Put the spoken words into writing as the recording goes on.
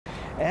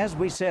As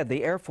we said,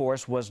 the Air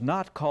Force was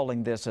not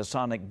calling this a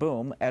sonic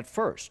boom at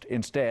first.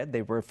 Instead,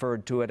 they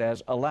referred to it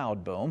as a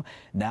loud boom.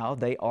 Now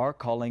they are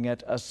calling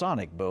it a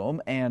sonic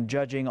boom, and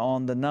judging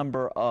on the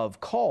number of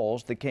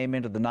calls that came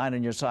into the 9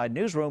 on Your Side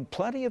newsroom,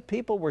 plenty of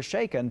people were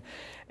shaken,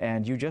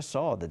 and you just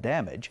saw the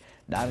damage.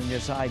 9 on Your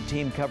Side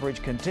team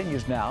coverage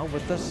continues now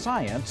with the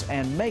science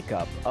and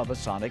makeup of a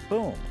sonic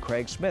boom.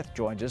 Craig Smith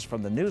joins us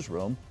from the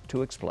newsroom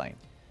to explain.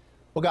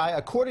 Well, Guy,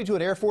 according to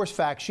an Air Force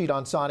fact sheet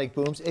on sonic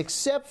booms,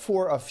 except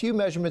for a few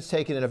measurements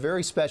taken in a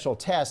very special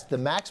test, the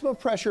maximum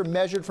pressure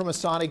measured from a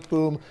sonic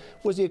boom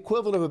was the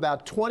equivalent of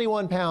about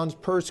 21 pounds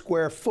per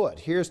square foot.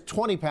 Here's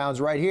 20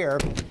 pounds right here.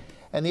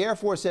 And the Air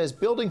Force says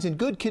buildings in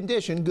good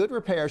condition, good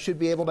repair, should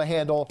be able to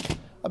handle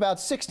about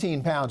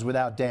 16 pounds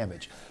without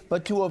damage.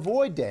 But to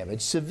avoid damage,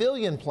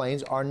 civilian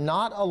planes are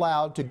not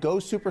allowed to go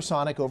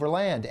supersonic over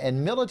land,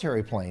 and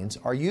military planes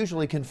are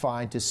usually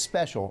confined to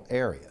special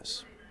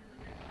areas.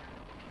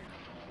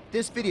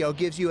 This video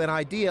gives you an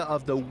idea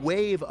of the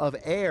wave of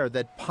air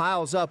that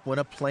piles up when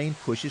a plane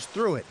pushes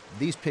through it.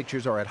 These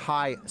pictures are at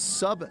high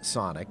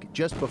subsonic,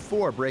 just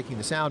before breaking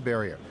the sound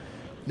barrier.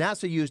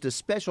 NASA used a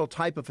special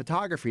type of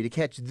photography to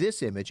catch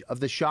this image of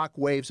the shock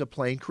waves a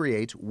plane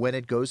creates when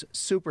it goes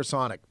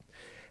supersonic.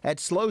 At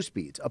slow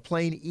speeds, a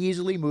plane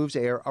easily moves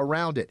air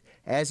around it.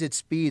 As it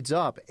speeds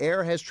up,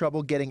 air has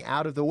trouble getting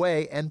out of the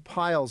way and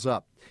piles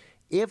up.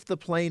 If the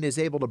plane is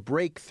able to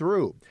break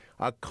through,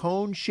 a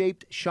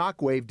cone-shaped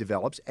shock wave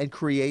develops and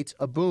creates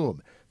a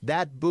boom.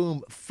 That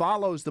boom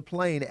follows the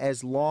plane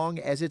as long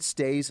as it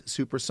stays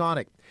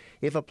supersonic.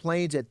 If a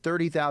plane's at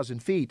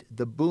 30,000 feet,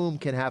 the boom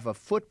can have a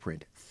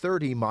footprint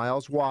 30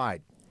 miles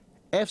wide.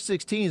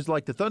 F-16s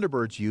like the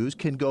Thunderbirds use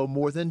can go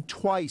more than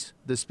twice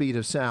the speed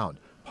of sound.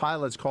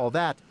 Pilots call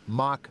that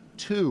Mach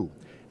 2.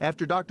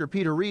 After Dr.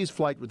 Peter Ree's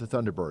flight with the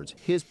Thunderbirds,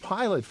 his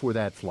pilot for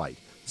that flight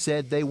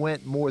said they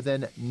went more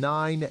than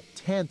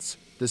 9/10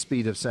 the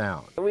speed of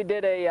sound. We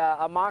did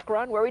a Mach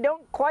run where we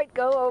don't quite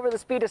go over the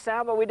speed of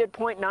sound, but we did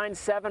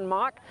 0.97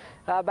 Mach,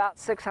 about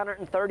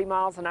 630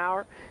 miles an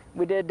hour.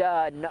 We did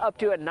up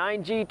to a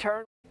 9G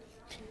turn.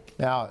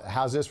 Now,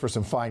 how's this for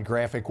some fine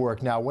graphic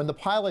work? Now, when the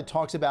pilot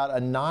talks about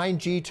a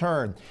 9G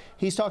turn,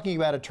 he's talking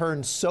about a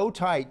turn so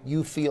tight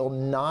you feel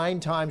 9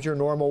 times your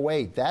normal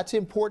weight. That's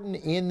important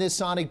in this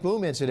sonic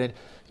boom incident.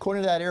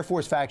 According to that Air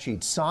Force fact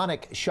sheet,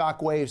 sonic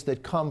shock waves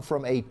that come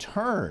from a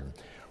turn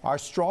are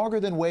stronger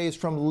than waves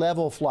from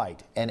level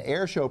flight, and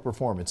air show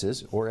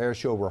performances or air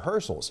show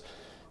rehearsals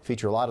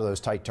feature a lot of those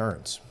tight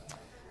turns.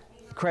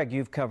 Craig,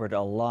 you've covered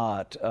a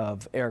lot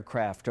of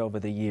aircraft over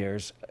the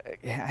years.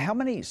 How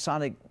many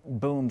sonic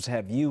booms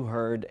have you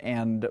heard,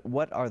 and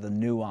what are the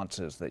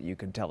nuances that you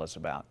can tell us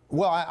about?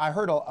 Well, I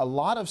heard a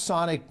lot of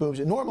sonic booms.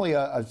 Normally,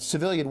 a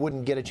civilian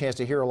wouldn't get a chance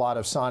to hear a lot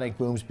of sonic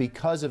booms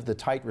because of the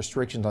tight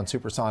restrictions on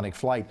supersonic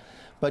flight.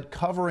 But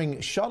covering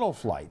shuttle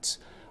flights,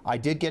 I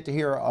did get to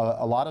hear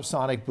a lot of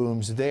sonic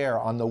booms there.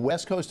 On the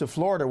west coast of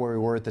Florida, where we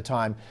were at the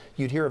time,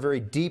 you'd hear a very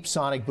deep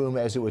sonic boom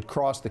as it would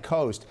cross the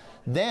coast.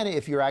 Then,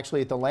 if you're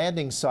actually at the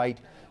landing site,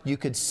 you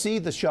could see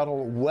the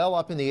shuttle well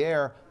up in the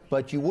air,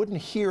 but you wouldn't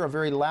hear a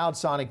very loud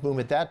sonic boom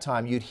at that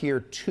time. You'd hear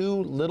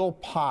 2 little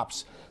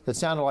pops that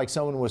sounded like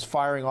someone was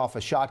firing off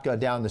a shotgun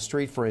down the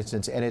street, for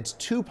instance, and it's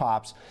 2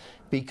 pops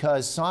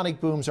because sonic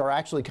booms are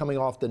actually coming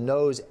off the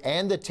nose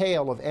and the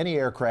tail of any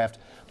aircraft,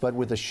 but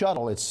with the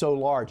shuttle, it's so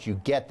large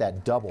you get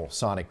that double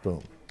sonic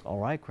boom. All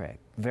right, Craig.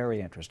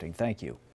 Very interesting. Thank you.